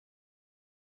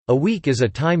A week is a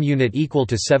time unit equal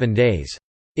to 7 days.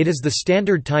 It is the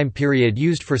standard time period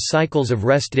used for cycles of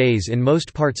rest days in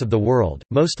most parts of the world,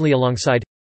 mostly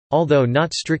alongside—although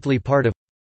not strictly part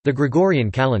of—the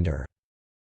Gregorian calendar.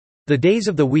 The days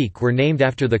of the week were named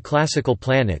after the classical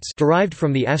planets derived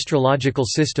from the astrological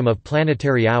system of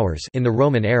planetary hours in the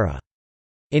Roman era.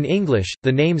 In English,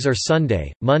 the names are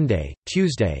Sunday, Monday,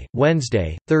 Tuesday,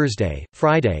 Wednesday, Thursday,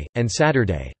 Friday, and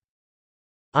Saturday.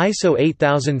 ISO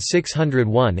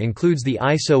 8601 includes the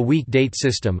ISO week date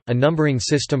system, a numbering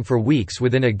system for weeks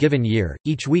within a given year.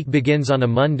 Each week begins on a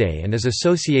Monday and is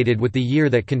associated with the year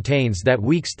that contains that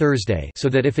week's Thursday, so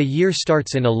that if a year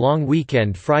starts in a long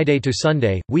weekend Friday to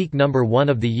Sunday, week number 1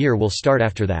 of the year will start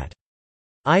after that.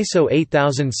 ISO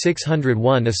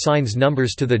 8601 assigns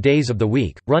numbers to the days of the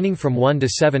week, running from 1 to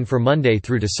 7 for Monday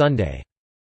through to Sunday.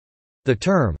 The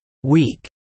term, week,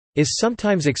 is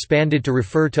sometimes expanded to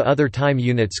refer to other time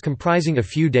units comprising a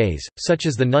few days, such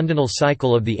as the nundinal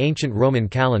cycle of the ancient Roman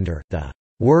calendar, the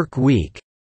work week,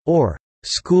 or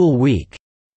school week,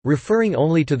 referring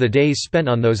only to the days spent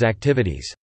on those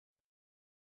activities.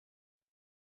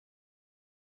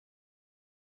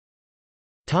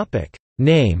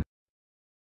 Name.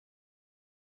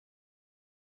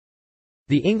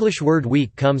 The English word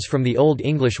week comes from the Old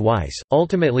English weis,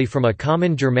 ultimately from a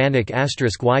common Germanic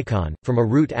 *wikon, from a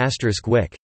root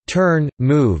 *wick, turn,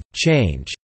 move,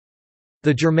 change.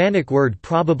 The Germanic word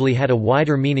probably had a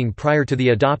wider meaning prior to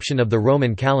the adoption of the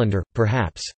Roman calendar,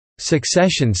 perhaps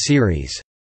succession series,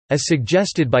 as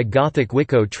suggested by Gothic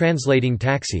Wicco translating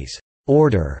taxis,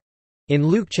 order, in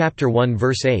Luke chapter 1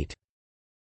 verse 8.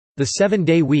 The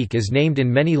 7-day week is named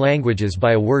in many languages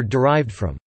by a word derived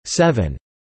from seven.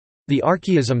 The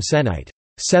archaism senite,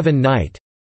 7-night,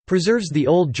 preserves the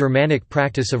old Germanic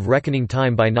practice of reckoning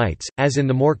time by nights, as in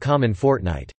the more common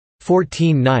fortnight,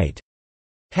 14-night.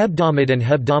 Hebdomad and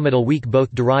hebdomadal week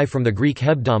both derive from the Greek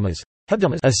hebdomas,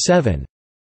 a 7.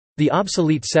 The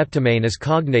obsolete septimane is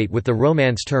cognate with the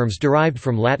Romance terms derived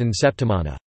from Latin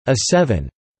septimana, a 7.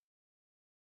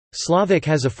 Slavic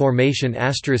has a formation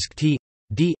 *t,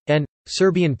 d, n,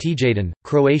 Serbian tijadan,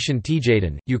 Croatian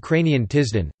tijadan, Ukrainian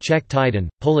tizdan, Czech tidan,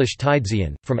 Polish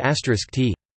tidzian, from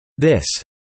 *t, this,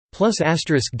 plus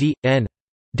 *d, n,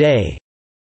 day.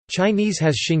 Chinese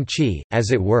has xingqi,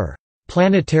 as it were,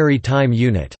 planetary time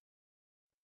unit.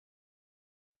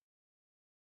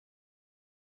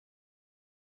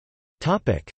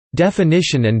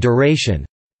 Definition and duration.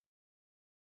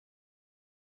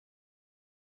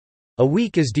 A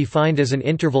week is defined as an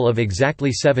interval of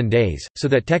exactly 7 days, so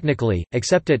that technically,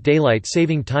 except at daylight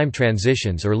saving time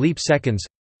transitions or leap seconds,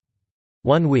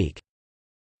 1 week.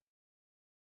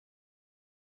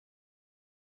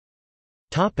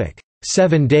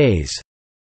 7 days.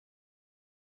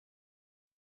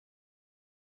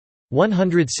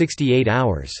 168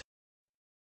 hours.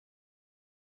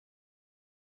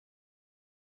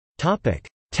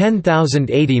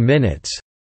 10,080 minutes.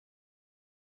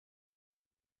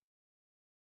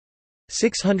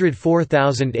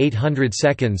 604,800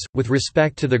 seconds, with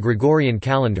respect to the Gregorian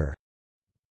calendar.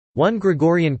 1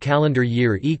 Gregorian calendar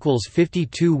year equals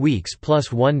 52 weeks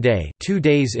plus 1 day, 2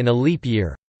 days in a leap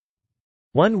year.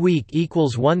 1 week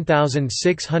equals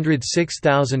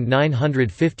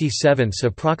 1,606,957,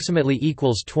 approximately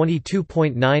equals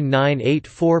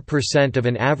 22.9984% of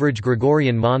an average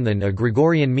Gregorian month. A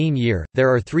Gregorian mean year,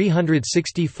 there are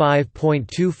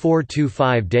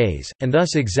 365.2425 days, and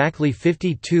thus exactly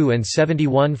 52 and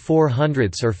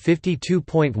 71/400ths or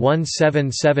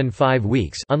 52.1775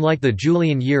 weeks, unlike the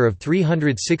Julian year of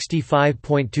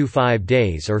 365.25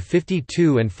 days or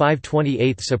 52 and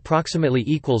 5/28ths, approximately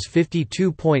equals 52.1786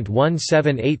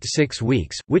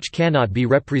 weeks, which cannot be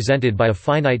represented by a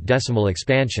finite decimal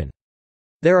expansion.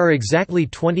 There are exactly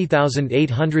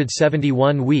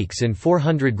 20,871 weeks in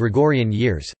 400 Gregorian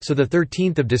years, so the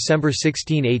 13th of December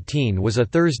 1618 was a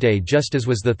Thursday just as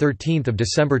was the 13th of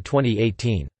December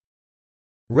 2018.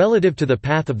 Relative to the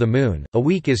path of the Moon, a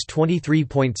week is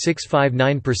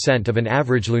 23.659% of an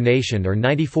average lunation or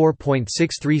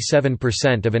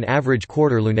 94.637% of an average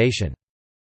quarter lunation.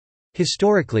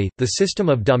 Historically, the system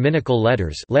of dominical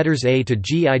letters A to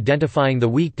G identifying the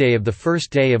weekday of the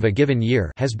first day of a given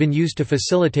year has been used to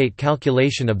facilitate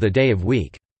calculation of the day of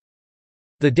week.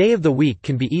 The day of the week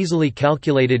can be easily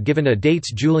calculated given a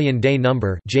date's Julian day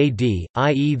number (JD),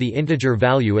 i.e. the integer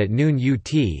value at noon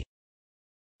UT.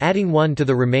 Adding 1 to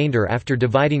the remainder after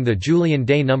dividing the Julian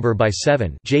day number by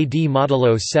 7 JD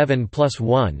modulo 7 plus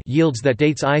 1 yields that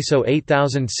date's ISO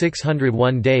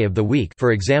 8601 day of the week.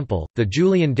 For example, the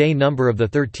Julian day number of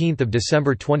 13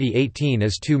 December 2018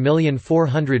 is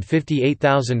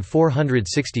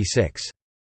 2,458,466.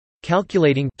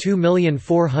 Calculating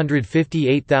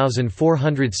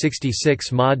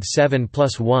 2,458,466 mod 7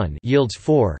 plus 1 yields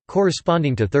 4,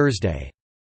 corresponding to Thursday.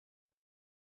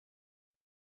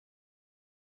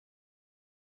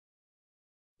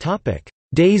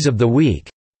 Days of the week.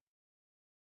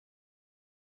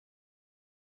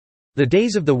 The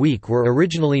days of the week were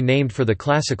originally named for the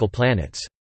classical planets.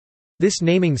 This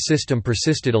naming system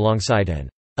persisted alongside an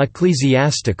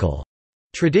ecclesiastical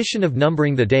tradition of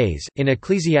numbering the days, in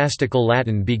ecclesiastical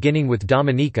Latin beginning with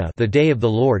Dominica, the day of the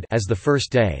Lord, as the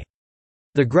first day.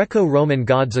 The Greco-Roman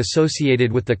gods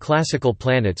associated with the classical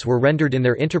planets were rendered in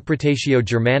their Interpretatio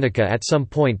Germanica at some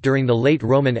point during the late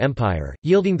Roman Empire,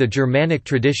 yielding the Germanic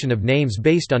tradition of names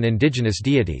based on indigenous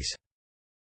deities.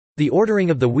 The ordering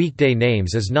of the weekday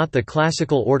names is not the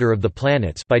classical order of the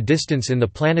planets by distance in the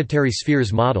planetary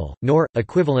spheres model, nor,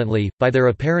 equivalently, by their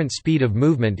apparent speed of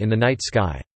movement in the night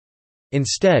sky.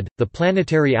 Instead, the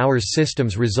planetary hours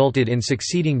systems resulted in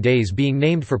succeeding days being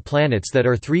named for planets that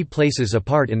are 3 places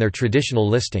apart in their traditional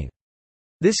listing.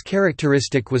 This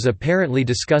characteristic was apparently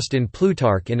discussed in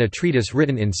Plutarch in a treatise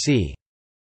written in c.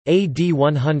 AD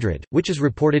 100, which is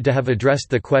reported to have addressed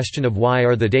the question of why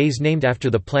are the days named after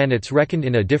the planets reckoned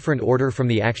in a different order from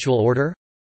the actual order?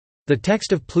 The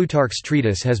text of Plutarch's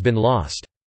treatise has been lost.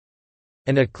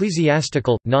 An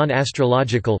ecclesiastical,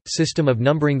 non-astrological, system of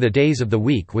numbering the days of the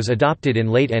week was adopted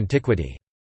in late antiquity.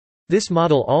 This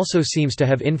model also seems to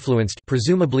have influenced,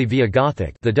 presumably via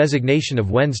Gothic, the designation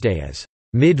of Wednesday as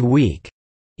mid-week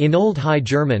in Old High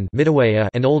German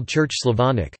and Old Church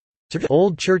Slavonic.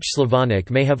 Old Church Slavonic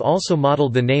may have also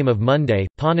modeled the name of Monday,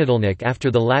 Ponedeljnik,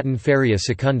 after the Latin feria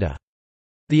secunda.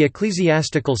 The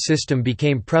ecclesiastical system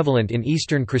became prevalent in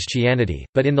Eastern Christianity,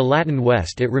 but in the Latin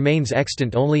West it remains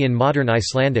extant only in modern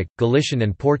Icelandic, Galician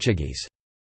and Portuguese.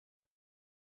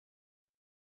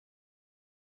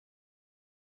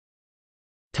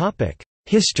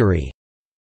 History.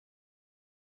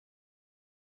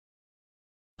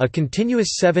 A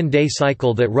continuous 7-day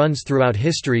cycle that runs throughout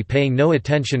history paying no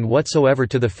attention whatsoever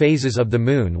to the phases of the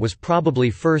moon was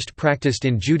probably first practiced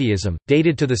in Judaism,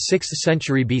 dated to the 6th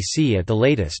century BC at the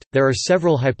latest. There are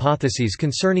several hypotheses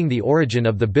concerning the origin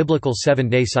of the biblical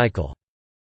 7-day cycle.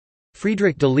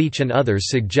 Friedrich Delitzsch and others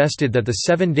suggested that the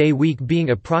 7-day week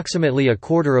being approximately a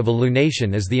quarter of a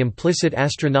lunation is the implicit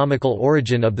astronomical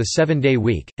origin of the 7-day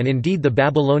week, and indeed the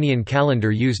Babylonian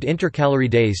calendar used intercalary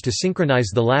days to synchronize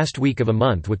the last week of a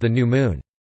month with the new moon.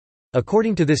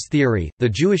 According to this theory, the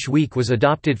Jewish week was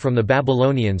adopted from the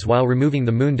Babylonians while removing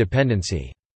the moon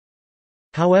dependency.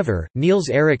 However, Niels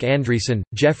Erik Andriessen,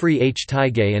 Jeffrey H.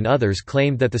 Tighe and others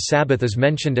claimed that the Sabbath is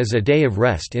mentioned as a day of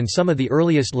rest in some of the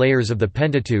earliest layers of the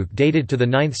Pentateuch dated to the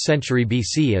 9th century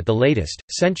BC at the latest,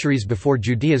 centuries before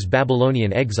Judea's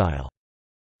Babylonian exile.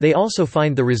 They also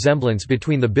find the resemblance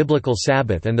between the biblical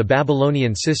Sabbath and the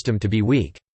Babylonian system to be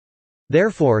weak.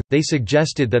 Therefore, they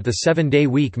suggested that the 7-day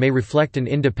week may reflect an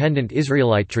independent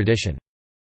Israelite tradition.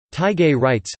 Tighe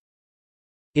writes,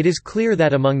 "It is clear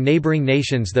that among neighboring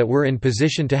nations that were in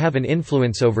position to have an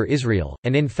influence over Israel,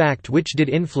 and in fact which did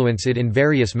influence it in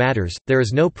various matters, there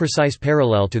is no precise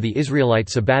parallel to the Israelite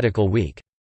sabbatical week.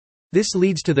 This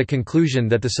leads to the conclusion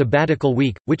that the sabbatical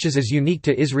week, which is as unique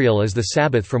to Israel as the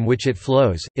Sabbath from which it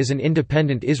flows, is an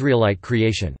independent Israelite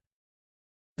creation.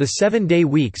 The 7-day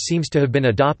week seems to have been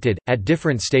adopted, at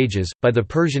different stages, by the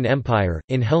Persian Empire,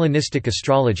 in Hellenistic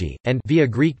astrology, and via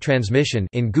Greek transmission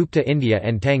in Gupta India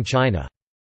and Tang China.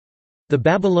 The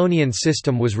Babylonian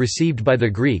system was received by the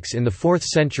Greeks in the 4th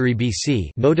century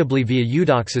BC, notably via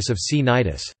Eudoxus of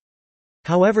Cnidus.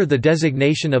 However, the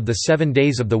designation of the 7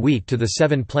 days of the week to the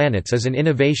 7 planets is an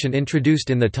innovation introduced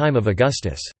in the time of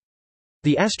Augustus.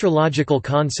 The astrological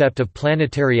concept of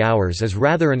planetary hours is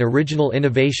rather an original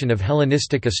innovation of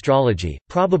Hellenistic astrology,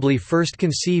 probably first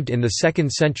conceived in the 2nd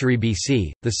century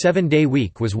BC. The 7-day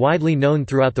week was widely known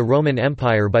throughout the Roman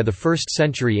Empire by the 1st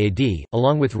century AD,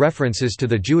 along with references to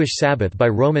the Jewish Sabbath by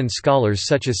Roman scholars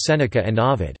such as Seneca and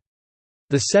Ovid.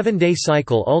 The 7-day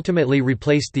cycle ultimately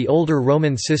replaced the older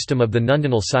Roman system of the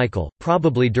nundinal cycle,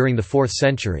 probably during the 4th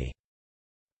century.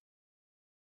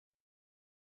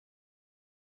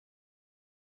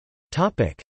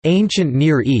 Ancient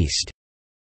Near East.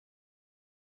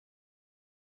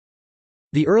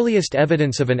 The earliest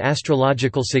evidence of an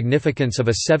astrological significance of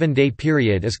a 7-day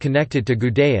period is connected to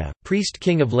Gudea,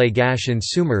 priest-king of Lagash in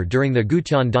Sumer during the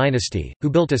Gutian dynasty, who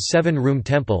built a 7-room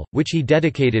temple, which he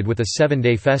dedicated with a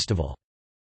 7-day festival.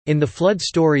 In the flood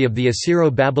story of the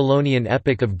Assyro-Babylonian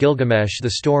epic of Gilgamesh, the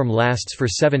storm lasts for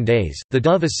 7 days, the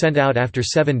dove is sent out after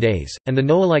 7 days, and the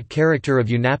Noah-like character of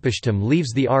Unapishtim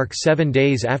leaves the ark 7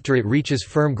 days after it reaches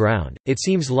firm ground. It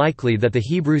seems likely that the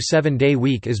Hebrew 7-day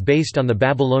week is based on the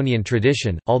Babylonian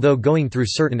tradition, although going through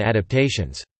certain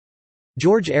adaptations.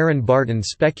 George Aaron Barton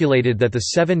speculated that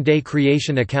the 7-day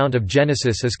creation account of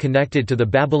Genesis is connected to the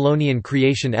Babylonian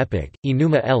creation epic,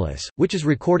 Enuma Elish, which is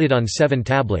recorded on 7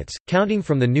 tablets, counting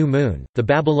from the new moon. The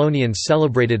Babylonians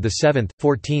celebrated the 7th,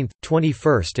 14th,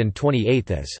 21st, and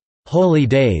 28th as holy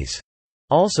days,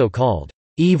 also called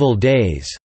evil days,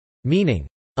 meaning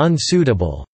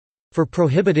unsuitable for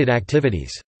prohibited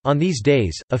activities. On these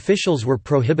days, officials were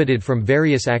prohibited from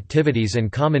various activities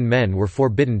and common men were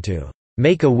forbidden to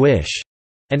make a wish,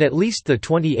 and at least the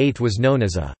 28th was known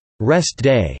as a rest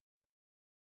day.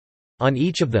 On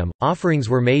each of them, offerings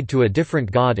were made to a different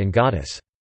god and goddess.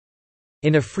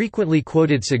 In a frequently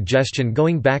quoted suggestion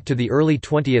going back to the early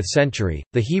 20th century,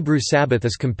 the Hebrew Sabbath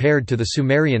is compared to the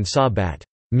Sumerian Sabbat,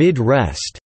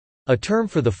 mid-rest, a term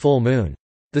for the full moon.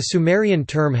 The Sumerian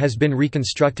term has been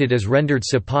reconstructed as rendered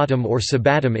Sapatum or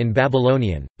Sabbatum in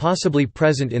Babylonian, possibly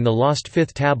present in the lost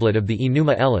 5th tablet of the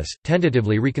Enuma Elish,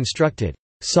 tentatively reconstructed,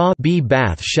 Sa b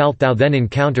bath shalt thou then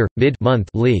encounter, mid-month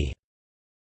li.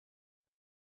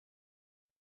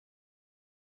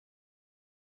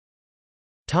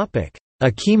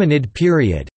 Achaemenid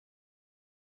period.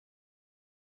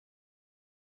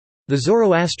 The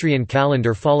Zoroastrian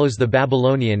calendar follows the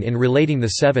Babylonian in relating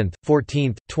the 7th,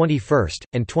 14th, 21st,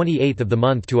 and 28th of the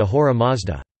month to Ahura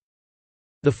Mazda.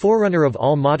 The forerunner of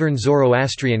all modern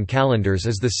Zoroastrian calendars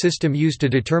is the system used to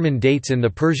determine dates in the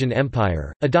Persian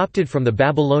Empire, adopted from the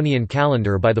Babylonian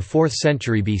calendar by the 4th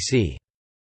century BC.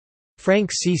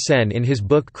 Frank C. Sen in his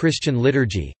book Christian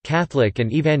Liturgy, Catholic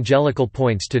and Evangelical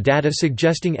points to data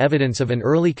suggesting evidence of an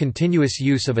early continuous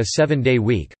use of a 7-day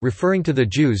week, referring to the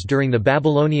Jews during the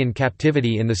Babylonian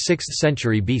captivity in the 6th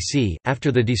century BC,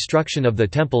 after the destruction of the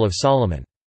Temple of Solomon.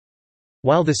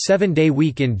 While the 7-day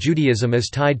week in Judaism is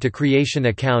tied to creation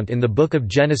account in the Book of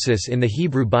Genesis in the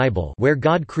Hebrew Bible, where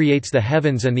God creates the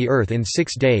heavens and the earth in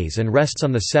 6 days and rests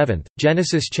on the 7th,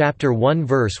 Genesis chapter 1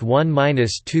 verse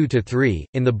 1-2-3,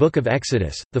 in the Book of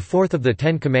Exodus, the 4th of the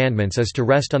 10 Commandments is to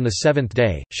rest on the 7th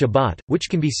day, Shabbat, which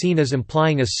can be seen as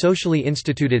implying a socially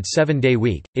instituted 7-day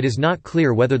week. It is not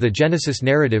clear whether the Genesis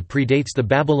narrative predates the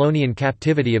Babylonian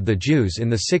captivity of the Jews in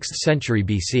the 6th century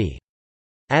BC.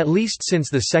 At least since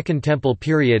the Second Temple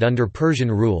period under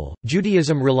Persian rule,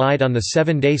 Judaism relied on the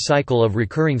 7-day cycle of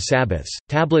recurring Sabbaths.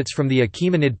 Tablets from the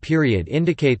Achaemenid period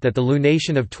indicate that the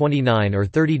lunation of 29 or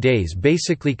 30 days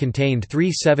basically contained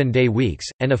 3 7-day weeks,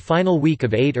 and a final week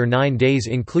of 8 or 9 days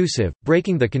inclusive,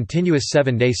 breaking the continuous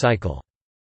 7-day cycle.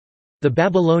 The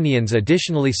Babylonians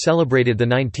additionally celebrated the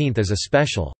 19th as a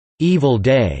special evil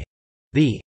day,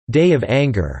 the Day of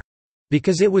Anger,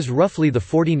 because it was roughly the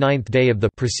 49th day of the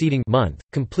preceding month,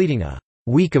 completing a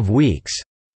week of weeks.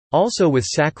 Also with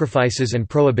sacrifices and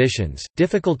prohibitions,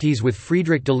 difficulties with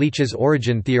Friedrich Delitzsch's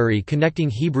origin theory connecting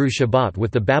Hebrew Shabbat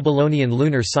with the Babylonian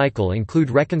lunar cycle include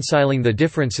reconciling the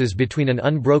differences between an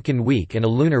unbroken week and a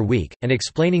lunar week, and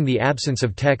explaining the absence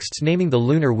of texts naming the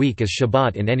lunar week as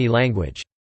Shabbat in any language.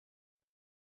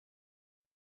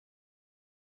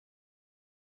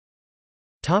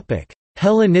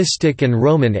 Hellenistic and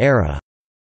Roman era.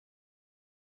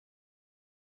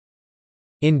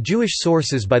 In Jewish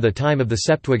sources by the time of the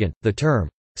Septuagint, the term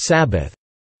Sabbath,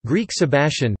 Greek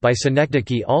Sabbatian, by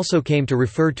Synecdoche also came to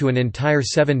refer to an entire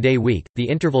 7-day week, the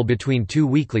interval between 2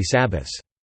 weekly Sabbaths.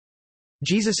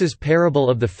 Jesus's parable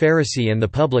of the Pharisee and the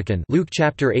publican, Luke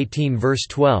chapter 18 verse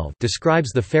 12, describes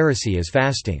the Pharisee as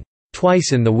fasting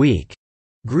twice in the week.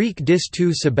 Greek dis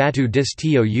tou sabbatu dis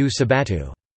tio ou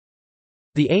sabbatu.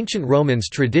 The ancient Romans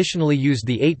traditionally used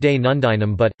the 8-day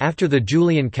nundinum but, after the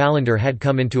Julian calendar had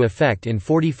come into effect in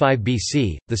 45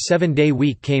 BC, the 7-day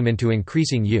week came into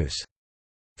increasing use.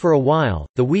 For a while,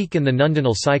 the week and the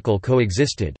nundinal cycle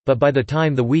coexisted, but by the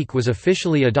time the week was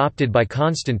officially adopted by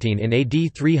Constantine in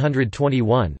AD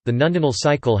 321, the nundinal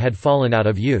cycle had fallen out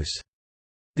of use.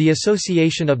 The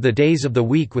association of the days of the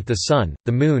week with the sun,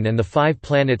 the moon and the 5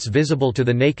 planets visible to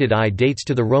the naked eye dates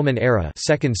to the Roman era,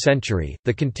 2nd century.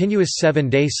 The continuous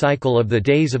 7-day cycle of the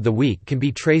days of the week can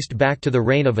be traced back to the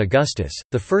reign of Augustus.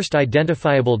 The first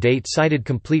identifiable date cited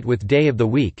complete with day of the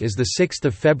week is the 6th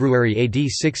of February AD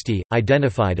 60,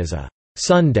 identified as a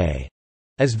Sunday,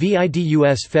 as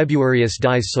vidus Februarius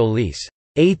dies solis,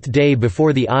 8th day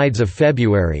before the Ides of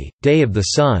February, day of the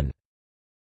sun,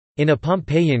 in a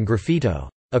Pompeian graffito.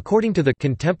 According to the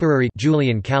contemporary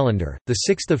Julian calendar, the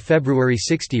 6th of February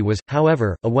 60 was,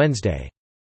 however, a Wednesday.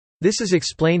 This is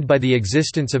explained by the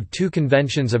existence of two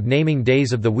conventions of naming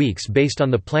days of the weeks based on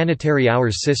the planetary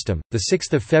hours system. The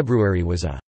 6th of February was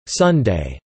a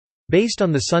Sunday, based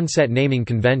on the sunset naming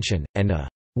convention, and a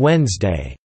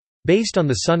Wednesday, based on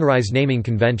the sunrise naming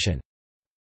convention.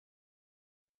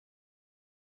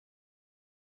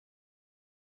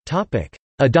 Topic: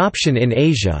 Adoption in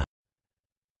Asia.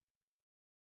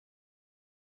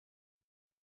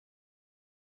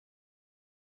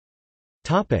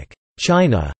 Topic: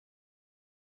 China.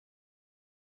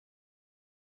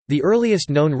 The earliest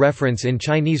known reference in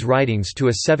Chinese writings to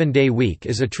a 7-day week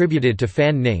is attributed to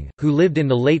Fan Ning, who lived in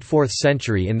the late 4th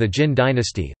century in the Jin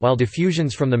dynasty, while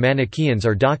diffusions from the Manichaeans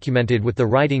are documented with the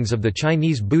writings of the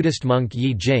Chinese Buddhist monk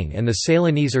Yi Jing and the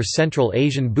Ceylonese or Central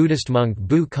Asian Buddhist monk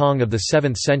Bu Kong of the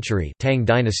 7th century Tang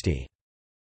dynasty.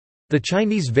 The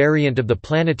Chinese variant of the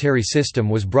planetary system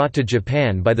was brought to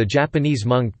Japan by the Japanese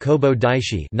monk Kobo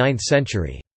Daishi 9th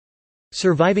century.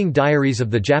 Surviving diaries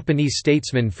of the Japanese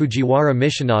statesman Fujiwara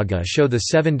Michinaga show the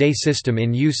 7-day system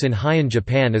in use in Heian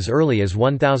Japan as early as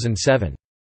 1007.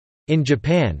 In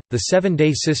Japan, the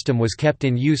 7-day system was kept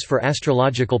in use for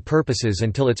astrological purposes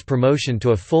until its promotion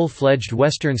to a full-fledged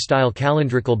Western-style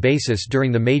calendrical basis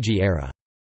during the Meiji era.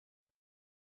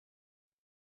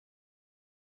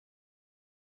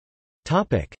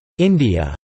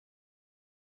 India.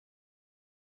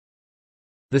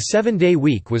 The 7-day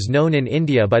week was known in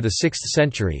India by the 6th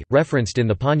century, referenced in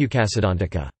the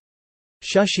Panyukasiddhantaka.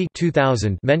 Shushi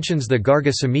 2000 mentions the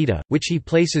Garga Samhita, which he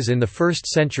places in the 1st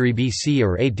century BC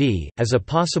or AD, as a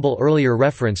possible earlier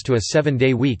reference to a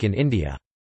 7-day week in India.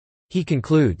 He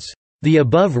concludes, "The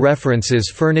above references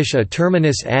furnish a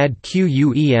terminus ad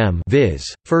quem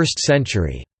viz., 1st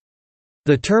century.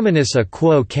 The terminus a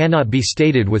quo cannot be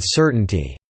stated with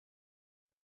certainty."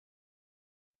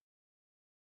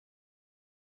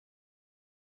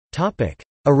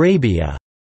 Arabia.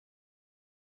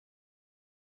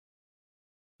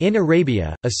 In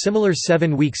Arabia, a similar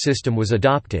 7-week system was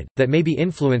adopted, that may be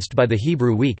influenced by the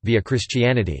Hebrew week via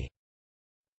Christianity.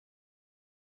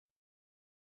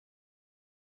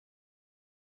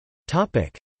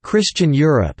 Christian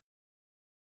Europe.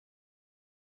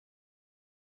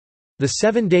 The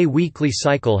 7-day weekly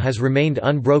cycle has remained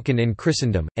unbroken in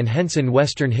Christendom, and hence in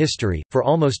Western history, for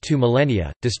almost 2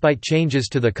 millennia, despite changes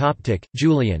to the Coptic,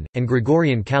 Julian, and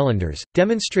Gregorian calendars,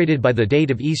 demonstrated by the date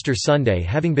of Easter Sunday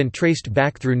having been traced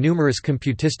back through numerous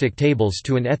computistic tables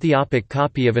to an Ethiopic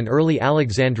copy of an early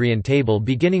Alexandrian table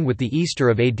beginning with the Easter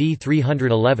of AD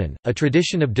 311. A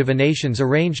tradition of divinations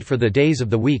arranged for the days of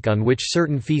the week on which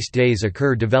certain feast days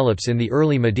occur develops in the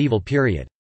early medieval period.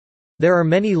 There are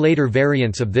many later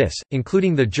variants of this,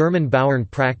 including the German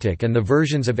Bauernpraktik and the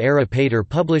versions of Era Pater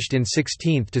published in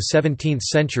 16th to 17th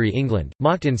century England,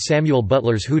 mocked in Samuel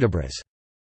Butler's Hudibras.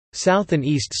 South and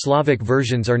East Slavic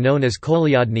versions are known as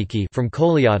Kolyadniki from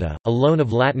Kolyada, a loan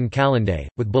of Latin calendae,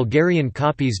 with Bulgarian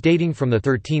copies dating from the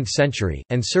 13th century,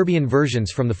 and Serbian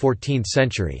versions from the 14th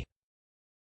century.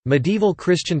 Medieval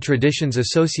Christian traditions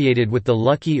associated with the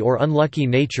lucky or unlucky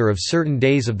nature of certain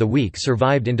days of the week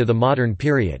survived into the modern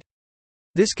period.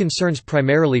 This concerns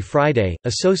primarily Friday,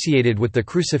 associated with the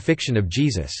crucifixion of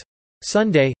Jesus.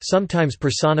 Sunday, sometimes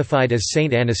personified as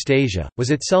Saint Anastasia,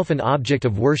 was itself an object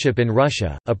of worship in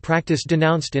Russia, a practice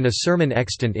denounced in a sermon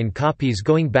extant in copies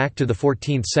going back to the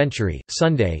 14th century.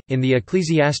 Sunday, in the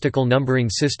ecclesiastical numbering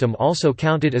system, also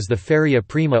counted as the feria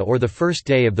prima or the first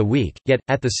day of the week, yet,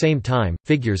 at the same time,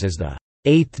 figures as the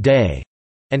 8th day,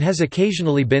 and has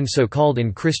occasionally been so called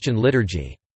in Christian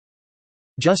liturgy.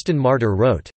 Justin Martyr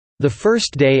wrote, "The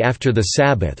first day after the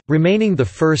Sabbath, remaining the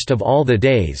first of all the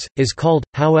days, is called,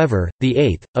 however, the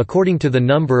 8th, according to the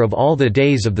number of all the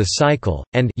days of the cycle,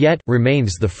 and yet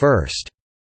remains the first."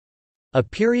 A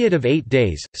period of 8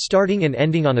 days, starting and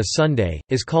ending on a Sunday,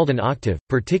 is called an octave,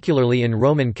 particularly in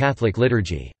Roman Catholic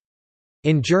liturgy.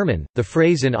 In German, the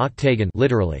phrase in Octagon,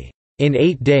 literally, in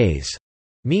 8 days,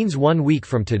 means 1 week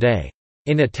from today.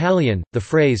 In Italian, the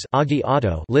phrase oggi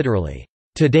 8, literally,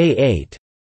 today 8,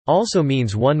 also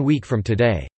means 1 week from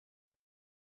today.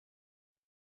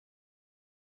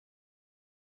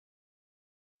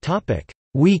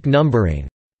 Week numbering.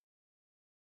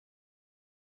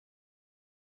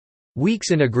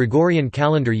 Weeks in a Gregorian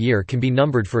calendar year can be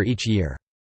numbered for each year.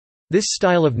 This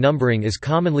style of numbering is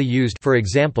commonly used, for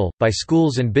example, by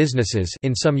schools and businesses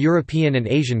in some European and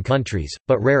Asian countries,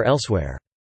 but rare elsewhere.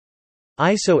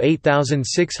 ISO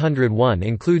 8601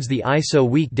 includes the ISO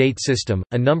week date system,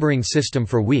 a numbering system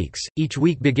for weeks. Each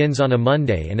week begins on a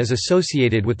Monday and is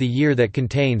associated with the year that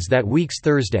contains that week's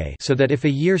Thursday, so that if a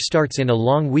year starts in a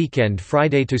long weekend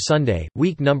Friday to Sunday,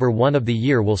 week number 1 of the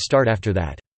year will start after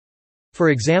that.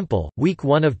 For example, Week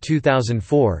 1 of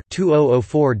 2004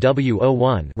 2004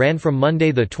 ran from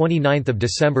Monday 29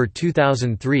 December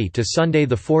 2003 to Sunday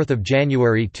 4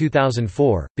 January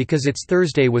 2004, because its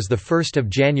Thursday was 1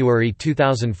 January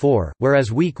 2004,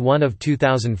 whereas Week 1 of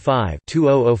 2005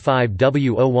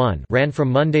 2005 ran from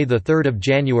Monday 3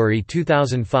 January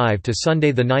 2005 to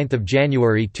Sunday 9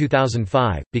 January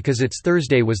 2005, because its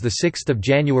Thursday was 6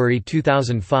 January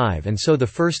 2005 and so the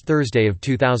first Thursday of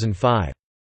 2005.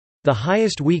 The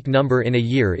highest week number in a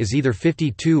year is either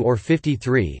 52 or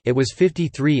 53. It was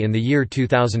 53 in the year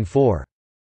 2004.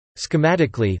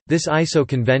 Schematically, this ISO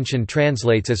convention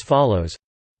translates as follows.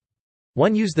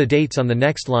 1. Use the dates on the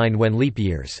next line when leap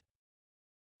years.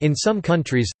 In some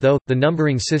countries, though, the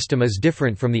numbering system is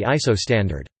different from the ISO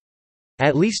standard.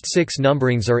 At least 6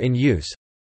 numberings are in use.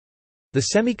 The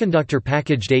semiconductor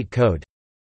package date code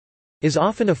is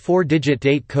often a 4-digit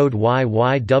date code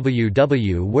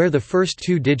YYWW, where the first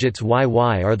 2 digits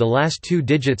YY are the last 2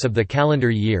 digits of the calendar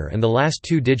year and the last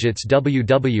 2 digits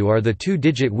WW are the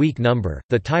 2-digit week number.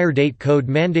 The tire date code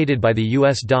mandated by the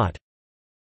US DOT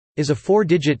is a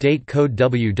 4-digit date code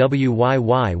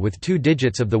WWYY with 2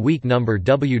 digits of the week number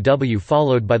WW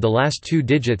followed by the last 2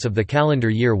 digits of the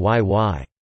calendar year YY.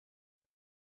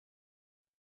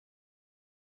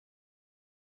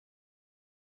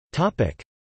 Topic: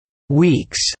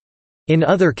 Weeks in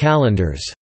other calendars.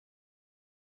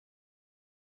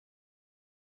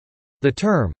 The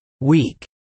term week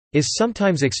is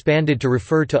sometimes expanded to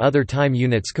refer to other time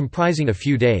units comprising a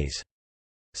few days.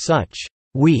 Such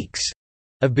weeks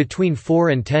of between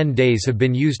 4 and 10 days have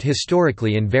been used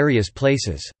historically in various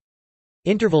places.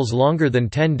 Intervals longer than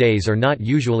 10 days are not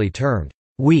usually termed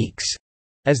weeks,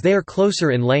 as they are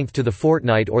closer in length to the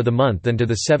fortnight or the month than to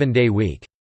the 7-day week.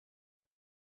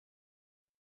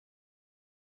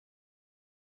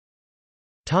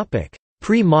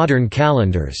 Pre-modern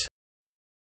calendars.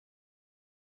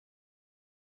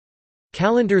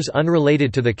 Calendars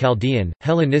unrelated to the Chaldean,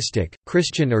 Hellenistic,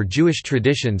 Christian or Jewish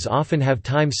traditions often have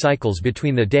time cycles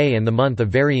between the day and the month of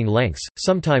varying lengths,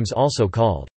 sometimes also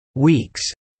called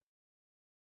weeks.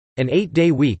 An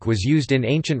 8-day week was used in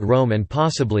ancient Rome and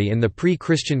possibly in the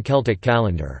pre-Christian Celtic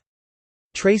calendar.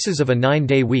 Traces of a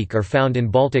 9-day week are found in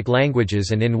Baltic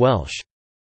languages and in Welsh.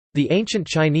 The ancient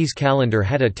Chinese calendar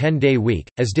had a 10-day week,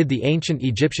 as did the ancient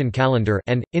Egyptian calendar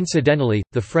and, incidentally,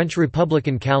 the French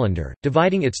Republican calendar,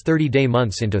 dividing its 30-day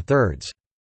months into thirds.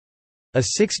 A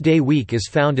 6-day week is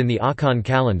found in the Achaemenid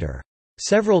calendar.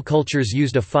 Several cultures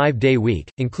used a 5-day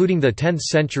week, including the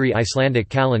 10th-century Icelandic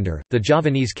calendar, the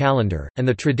Javanese calendar, and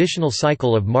the traditional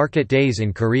cycle of market days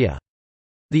in Korea.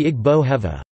 The Igbo have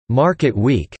a «market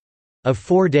week» of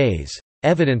 4 days.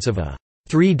 Evidence of a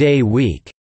 3-day week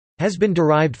has been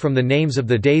derived from the names of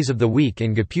the days of the week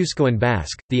in Guipuzcoan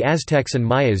Basque. The Aztecs and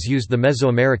Mayas used the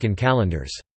Mesoamerican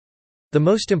calendars. The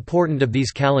most important of these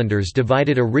calendars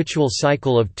divided a ritual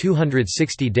cycle of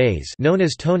 260 days known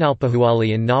as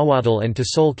Tonalpohualli in Nahuatl and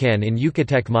Tzolk'in in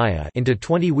Yucatec Maya into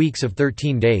 20 weeks of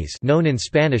 13 days known in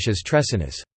Spanish as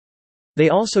trecenas. They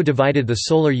also divided the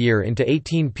solar year into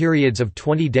 18 periods of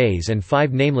 20 days and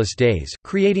 5 nameless days,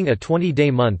 creating a 20-day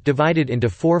month divided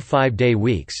into 4 5-day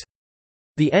weeks.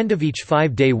 The end of each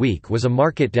 5-day week was a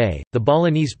market day. The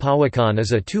Balinese Pawakan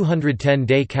is a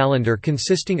 210-day calendar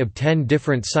consisting of 10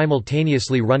 different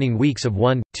simultaneously running weeks of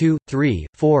 1, 2, 3,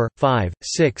 4, 5,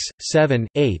 6, 7,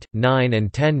 8, 9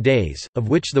 and 10 days, of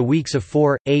which the weeks of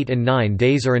 4, 8 and 9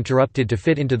 days are interrupted to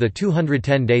fit into the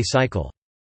 210-day cycle.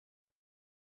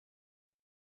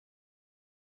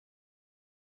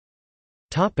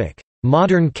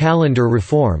 Modern calendar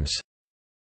reforms.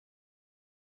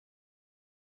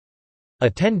 A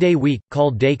 10-day week,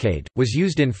 called décade, was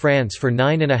used in France for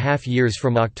 9.5 years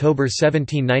from October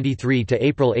 1793 to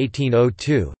April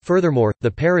 1802. Furthermore, the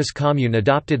Paris Commune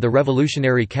adopted the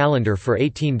revolutionary calendar for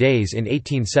 18 days in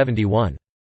 1871.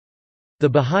 The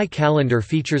Bahá'í calendar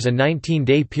features a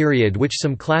 19-day period which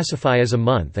some classify as a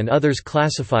month and others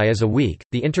classify as a week.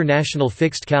 The International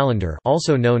Fixed Calendar,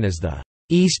 also known as the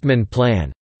Eastman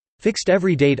Plan, fixed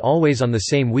every date always on the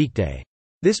same weekday.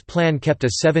 This plan kept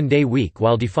a 7-day week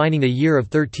while defining a year of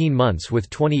 13 months with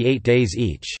 28 days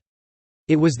each.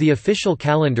 It was the official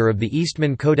calendar of the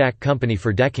Eastman Kodak Company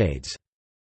for decades.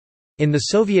 In the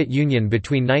Soviet Union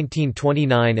between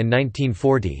 1929 and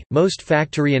 1940, most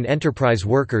factory and enterprise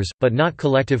workers, but not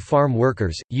collective farm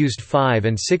workers, used 5-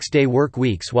 and 6-day work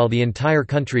weeks while the entire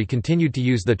country continued to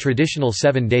use the traditional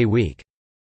 7-day week.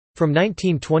 From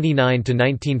 1929 to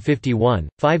 1951,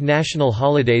 5 national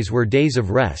holidays were days of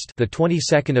rest: the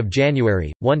 22nd of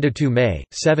January, 1 to 2 May,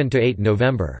 7 to 8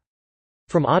 November.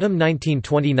 From autumn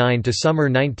 1929 to summer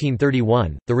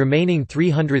 1931, the remaining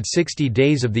 360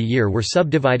 days of the year were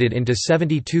subdivided into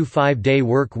 72 5-day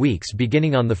work weeks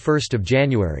beginning on 1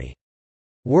 January.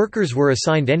 Workers were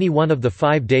assigned any one of the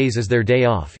 5 days as their day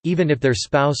off, even if their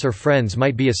spouse or friends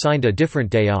might be assigned a different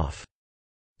day off.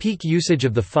 Peak usage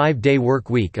of the 5-day work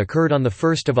week occurred on 1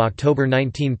 October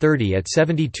 1930 at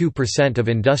 72% of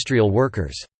industrial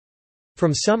workers.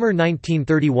 From summer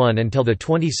 1931 until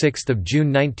 26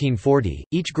 June 1940,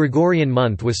 each Gregorian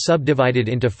month was subdivided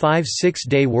into 5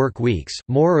 6-day work weeks,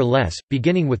 more or less,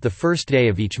 beginning with the first day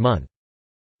of each month.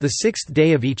 The sixth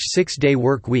day of each 6-day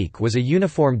work week was a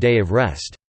uniform day of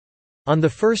rest. On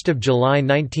 1 July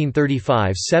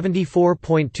 1935,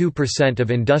 74.2%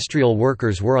 of industrial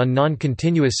workers were on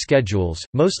non-continuous schedules,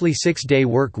 mostly 6-day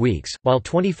work weeks, while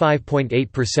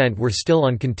 25.8% were still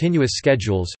on continuous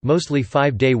schedules, mostly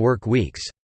 5-day work weeks.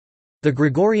 The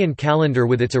Gregorian calendar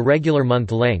with its irregular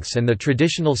month lengths and the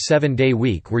traditional 7-day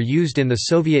week were used in the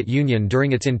Soviet Union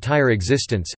during its entire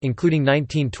existence, including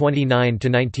 1929 to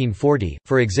 1940,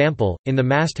 for example, in the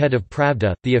masthead of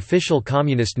Pravda, the official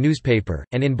communist newspaper,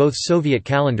 and in both Soviet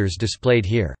calendars displayed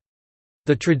here.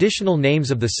 The traditional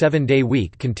names of the 7-day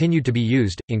week continued to be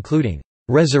used, including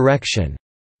Resurrection,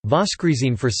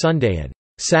 Voskresin for Sunday, and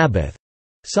Sabbath,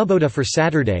 Subota for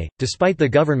Saturday, despite the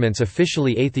government's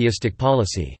officially atheistic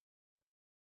policy.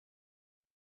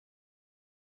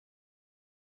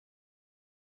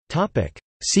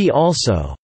 See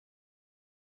also: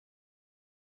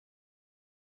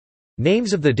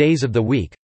 Names of the days of the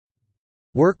week,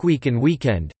 Workweek and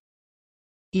weekend.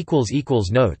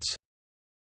 Notes